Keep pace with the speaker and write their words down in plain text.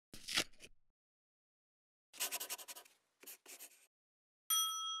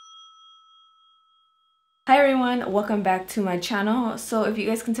Hi everyone, welcome back to my channel. So if you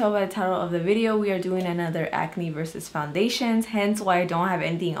guys can tell by the title of the video, we are doing another acne versus foundations, hence why I don't have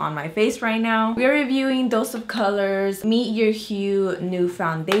anything on my face right now. We are reviewing Dose of Colors Meet Your Hue New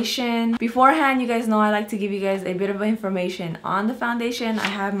Foundation. Beforehand, you guys know I like to give you guys a bit of information on the foundation. I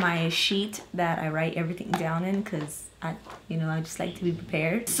have my sheet that I write everything down in because I just like to be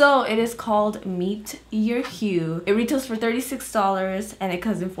prepared. So it is called Meet Your Hue. It retails for $36 and it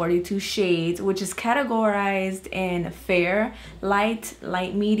comes in 42 shades, which is categorized in fair, light,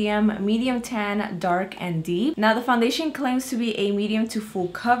 light medium, medium tan, dark, and deep. Now the foundation claims to be a medium to full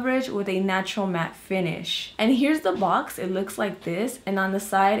coverage with a natural matte finish. And here's the box. It looks like this, and on the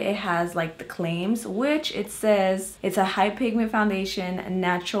side it has like the claims, which it says it's a high pigment foundation,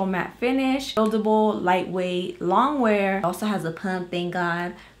 natural matte finish, buildable, lightweight, long wear. Also has a pump, thank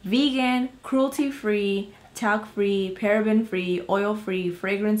God, vegan, cruelty free, talc free, paraben free, oil free,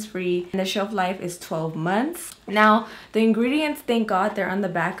 fragrance free, and the shelf life is 12 months. Now the ingredients, thank God, they're on the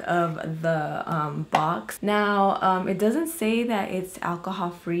back of the box. Now it doesn't say that it's alcohol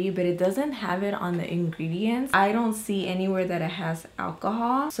free, but it doesn't have it on the ingredients. I don't see anywhere that it has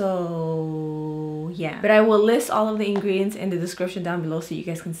alcohol, so yeah, but I will list all of the ingredients in the description down below so you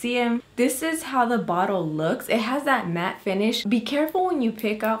guys can see them. This is how the bottle looks. It has that matte finish. Be careful when you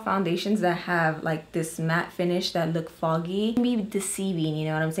pick out foundations that have like this matte finish that look foggy. It can be deceiving, you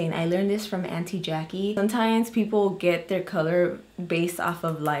know what I'm saying? I learned this from Auntie Jackie. Sometimes people get their color based off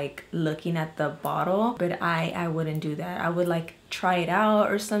of like looking at the bottle, but I wouldn't do that. I would like try it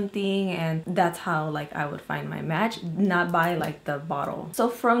out or something, and that's how like I would find my match, not by like the bottle. So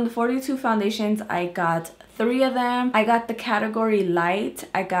from the 42 foundations, I got 3 of them. I got the category light.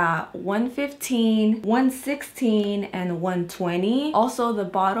 I got 115, 116, and 120. Also, the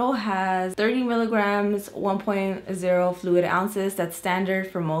bottle has 30 milligrams, 1.0 fluid ounces. That's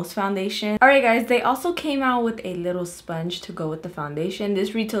standard for most foundations. Alright guys, they also came out with a little sponge to go with the foundation.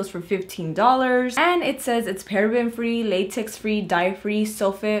 This retails for $15, and it says it's paraben free, latex free, dye free,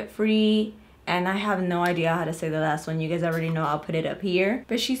 sulfate free, and I have no idea how to say the last one. You guys already know, I'll put it up here,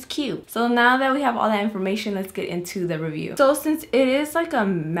 but she's cute. So now that we have all that information, let's get into the review. So since it is like a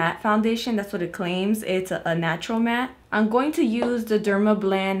matte foundation, that's what it claims, it's a natural matte, I'm going to use the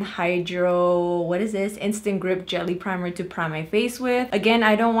DermaBlend Hydro, what is this? Instant Grip Jelly Primer to prime my face with. Again,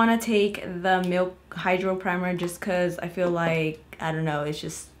 I don't want to take the Milk Hydro Primer just because I feel like, I don't know, it's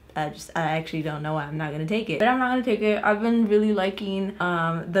just I actually don't know why I'm not gonna take it, but I'm not gonna take it. I've been really liking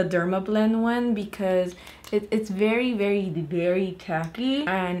the DermaBlend one because it's very tacky,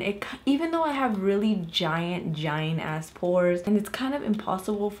 and even though I have really giant ass pores, and it's kind of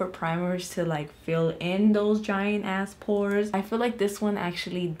impossible for primers to like fill in those giant ass pores, I feel like this one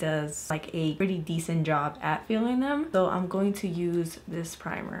actually does like a pretty decent job at filling them. So I'm going to use this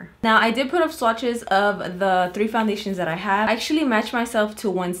primer. Now I did put up swatches of the 3 foundations that I have. I actually matched myself to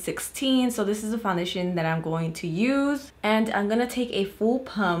 116, so this is the foundation that I'm going to use, and I'm gonna take a full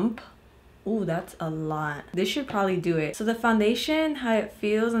pump. Ooh, that's a lot. This should probably do it. So the foundation, how it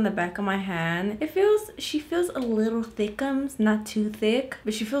feels on the back of my hand, she feels a little thickums, not too thick,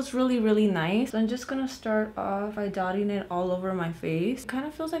 but she feels really nice. So I'm just gonna start off by dotting it all over my face. It kind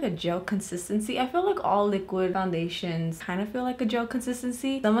of feels like a gel consistency. I feel like all liquid foundations kind of feel like a gel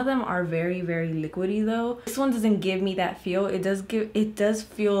consistency. Some of them are very liquidy though. This one doesn't give me that feel. It does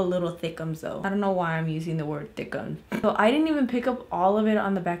feel a little thickums though. I don't know why I'm using the word thickums. So I didn't even pick up all of it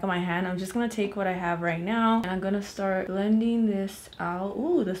on the back of my hand. I'm just gonna take what I have right now, and I'm gonna start blending this out.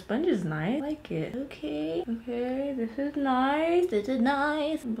 Ooh, the sponge is nice. I like it. Okay, this is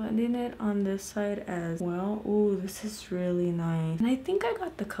nice. I'm blending it on this side as well. Ooh, this is really nice, and I think I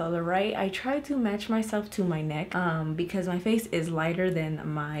got the color right. I tried to match myself to my neck because my face is lighter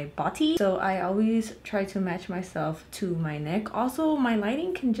than my body, so I always try to match myself to my neck. Also, my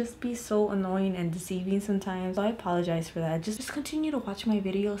lighting can just be so annoying and deceiving sometimes, so I apologize for that. Just continue to watch my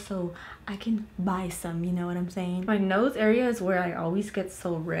video so I can buy some, you know what I'm saying? My nose area is where I always get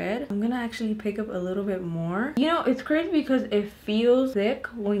so red. I'm gonna actually pick up a little bit more. You know, it's crazy because it feels thick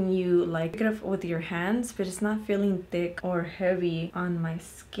when you like pick it up with your hands, but it's not feeling thick or heavy on my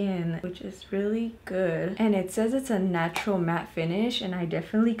skin, which is really good. And it says it's a natural matte finish, and I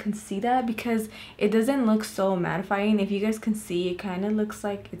definitely can see that because it doesn't look so mattifying. If you guys can see, it kind of looks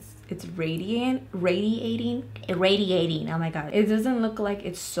like it's radiating. Oh my god, it doesn't look like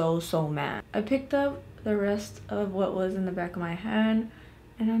it's so matte. I picked up the rest of what was in the back of my hand,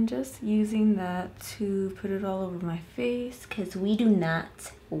 and I'm just using that to put it all over my face because we do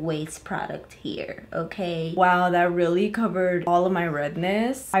not waste product here, okay? Wow, that really covered all of my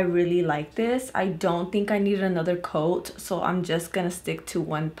redness. I really like this. I don't think I need another coat, so I'm just gonna stick to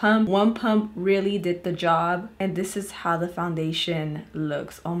one pump. One pump really did the job, and this is how the foundation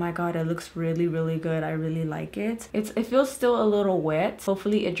looks. Oh my god, it looks really, really good. I really like it. It feels still a little wet.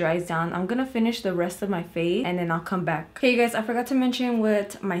 Hopefully it dries down. I'm gonna finish the rest of my face and then I'll come back. Okay, you guys, I forgot to mention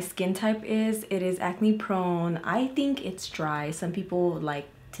what my skin type is. It is acne prone. I think it's dry. Some people like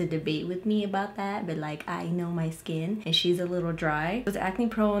to debate with me about that, but like, I know my skin and she's a little dry. It's acne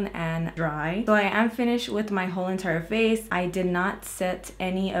prone and dry. So I am finished with my whole entire face. I did not set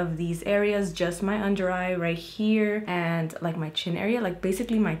any of these areas, just my under eye right here and like my chin area, like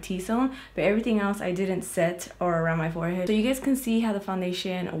basically my T-zone, but everything else I didn't set or around my forehead. So you guys can see how the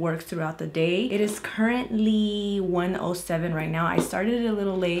foundation works throughout the day. It is currently 1:07 right now. I started a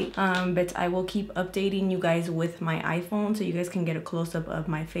little late, but I will keep updating you guys with my iPhone so you guys can get a close-up of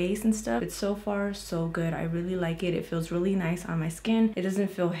my face and stuff. It's so far so good. I really like it. It feels really nice on my skin. It doesn't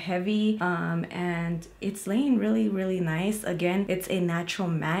feel heavy, and it's laying really, really nice. Again, it's a natural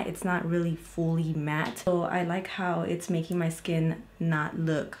matte. It's not really fully matte, so I like how it's making my skin not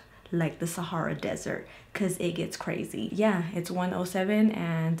look like the Sahara Desert, because it gets crazy. Yeah, it's 1:07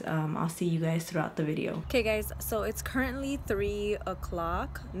 and I'll see you guys throughout the video. Okay guys, so it's currently 3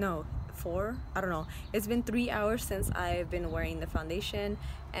 o'clock. No, 4, I don't know. It's been 3 hours since I've been wearing the foundation,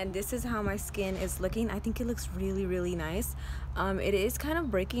 and this is how my skin is looking. I think it looks really, really nice. It is kind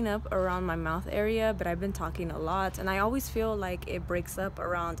of breaking up around my mouth area, but I've been talking a lot and I always feel like it breaks up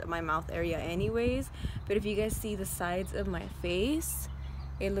around my mouth area anyways. But if you guys see the sides of my face,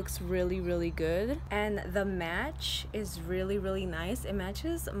 it looks really, really good, and the match is really, really nice. It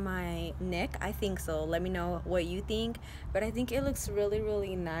matches my neck, I think so. Let me know what you think, but I think it looks really,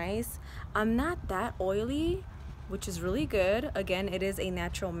 really nice. I'm not that oily, which is really good. Again, it is a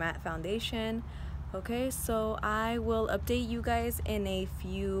natural matte foundation. Okay, so I will update you guys in a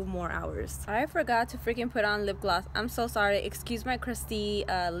few more hours. I forgot to freaking put on lip gloss. I'm so sorry. Excuse my crusty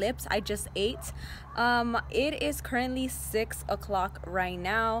lips. I just ate. It is currently 6 o'clock right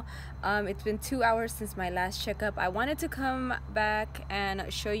now. It's been 2 hours since my last checkup. I wanted to come back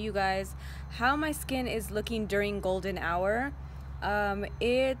and show you guys how my skin is looking during golden hour. I'm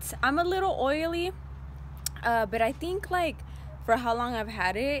a little oily, but I think like for how long I've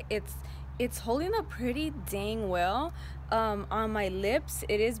had it, it's holding up pretty dang well. On my lips,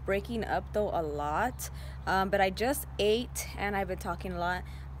 it is breaking up though a lot, but I just ate and I've been talking a lot,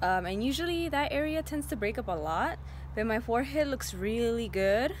 and usually that area tends to break up a lot, but my forehead looks really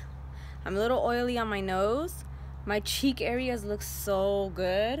good. I'm a little oily on my nose. My cheek areas look so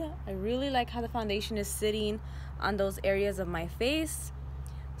good. I really like how the foundation is sitting on those areas of my face.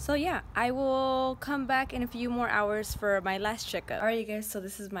 So yeah, I will come back in a few more hours for my last checkup. Alright you guys, so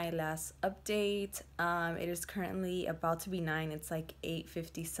this is my last update. It is currently about to be 9. It's like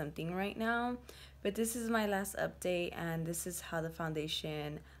 8:50 something right now. But this is my last update and this is how the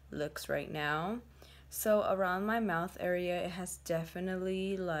foundation looks right now. So around my mouth area, it has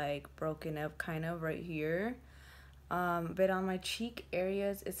definitely like broken up kind of right here. But on my cheek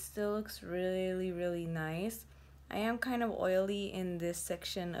areas, it still looks really, really nice. I am kind of oily in this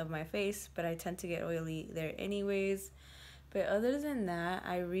section of my face, but I tend to get oily there anyways. But other than that,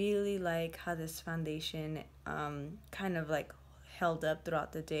 I really like how this foundation kind of like held up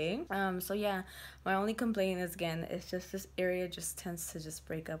throughout the day. So yeah, my only complaint is, again, it's just this area just tends to just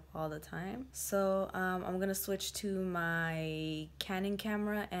break up all the time. So I'm gonna switch to my Canon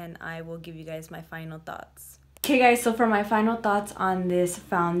camera and I will give you guys my final thoughts. Okay guys, so for my final thoughts on this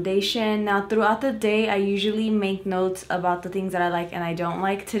foundation. Now throughout the day, I usually make notes about the things that I like and I don't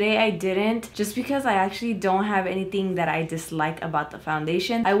like. Today I didn't, just because I actually don't have anything that I dislike about the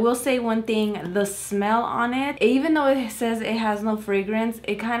foundation. I will say one thing, the smell on it, even though it says it has no fragrance,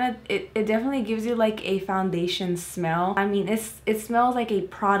 it definitely gives you like a foundation smell. I mean, it smells like a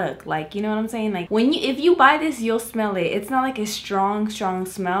product, like, you know what I'm saying? Like if you buy this, you'll smell it. It's not like a strong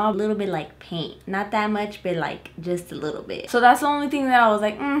smell. A little bit like paint, not that much, but like just a little bit. So that's the only thing that I was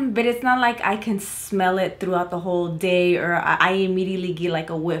like, but it's not like I can smell it throughout the whole day or I immediately get like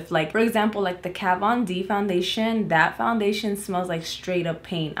a whiff. Like for example, like the Kat Von D foundation, that foundation smells like straight up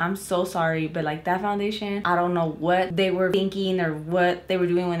paint. I'm so sorry, but like that foundation, I don't know what they were thinking or what they were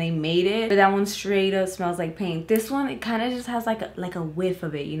doing when they made it, but that one straight up smells like paint. This one, it kind of just has like a whiff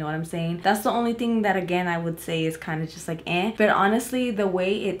of it, you know what I'm saying? That's the only thing that, again, I would say is kind of just like but honestly, the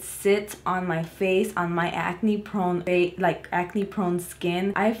way it sits on my face, on my acne acne prone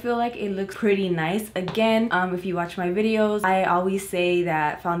skin, I feel like it looks pretty nice. Again, if you watch my videos, I always say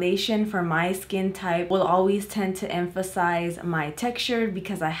that foundation for my skin type will always tend to emphasize my texture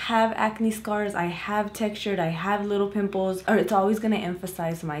because I have acne scars, I have textured, I have little pimples, or it's always going to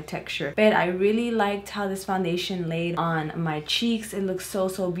emphasize my texture. But I really liked how this foundation laid on my cheeks. It looks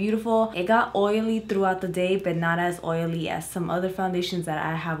so beautiful. It got oily throughout the day, but not as oily as some other foundations that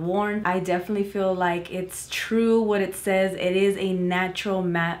I have worn. I definitely feel like it's true what it says. It is a natural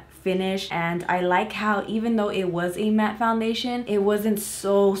matte finish, and I like how even though it was a matte foundation, it wasn't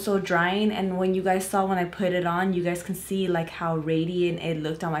so drying. And when you guys saw when I put it on, you guys can see like how radiant it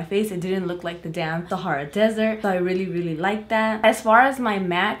looked on my face. It didn't look like the damn Sahara Desert, so I really like that. As far as my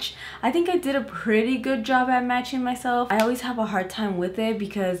match, I think I did a pretty good job at matching myself. I always have a hard time with it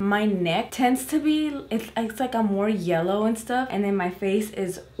because my neck tends to be, it's like I'm more yellow and stuff, and then my face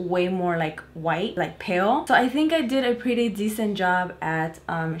is way more like white, like pale. So I think I did a pretty decent job at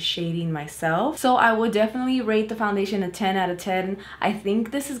shading myself. So I would definitely rate the foundation a 10 out of 10. I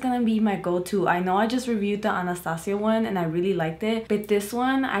think this is gonna be my go-to. I know I just reviewed the Anastasia one and I really liked it, but this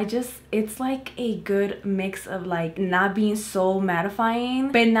one, it's like a good mix of like not being so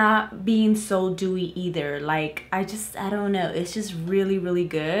mattifying but not being so dewy either. Like I don't know, it's just really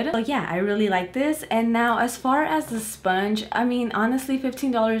good. So yeah, I really like this. And now as far as the sponge, I mean honestly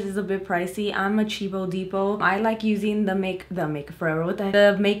 $15 is a bit pricey. I'm a cheapo depot. I like using the Makeup Forever,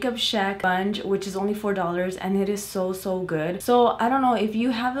 the Makeup Shack sponge, which is only $4, and it is so good. So I don't know if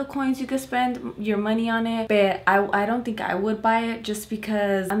you have the coins, you could spend your money on it, but I don't think I would buy it just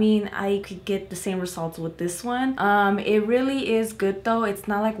because I mean I could get the same results with this one. It really is good though. It's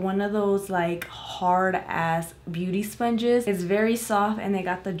not like one of those like hard ass beauty sponges. It's very soft and they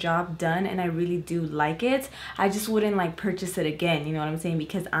got the job done, and I really do like it. I just wouldn't like purchase it again, you know what I'm saying,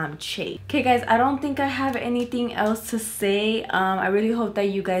 because I'm cheap. Okay guys, I don't think I have anything else to say. I really hope that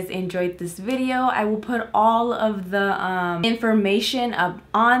you guys enjoyed this video. I will put all of the information up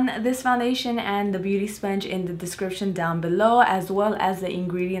on this foundation and the beauty sponge in the description down below, as well as the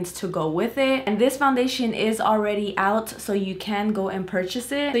ingredients to go with it. And this foundation is already out, so you can go and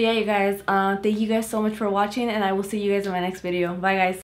purchase it. So yeah, you guys, thank you guys so much for watching, and I will see you guys in my next video. Bye guys.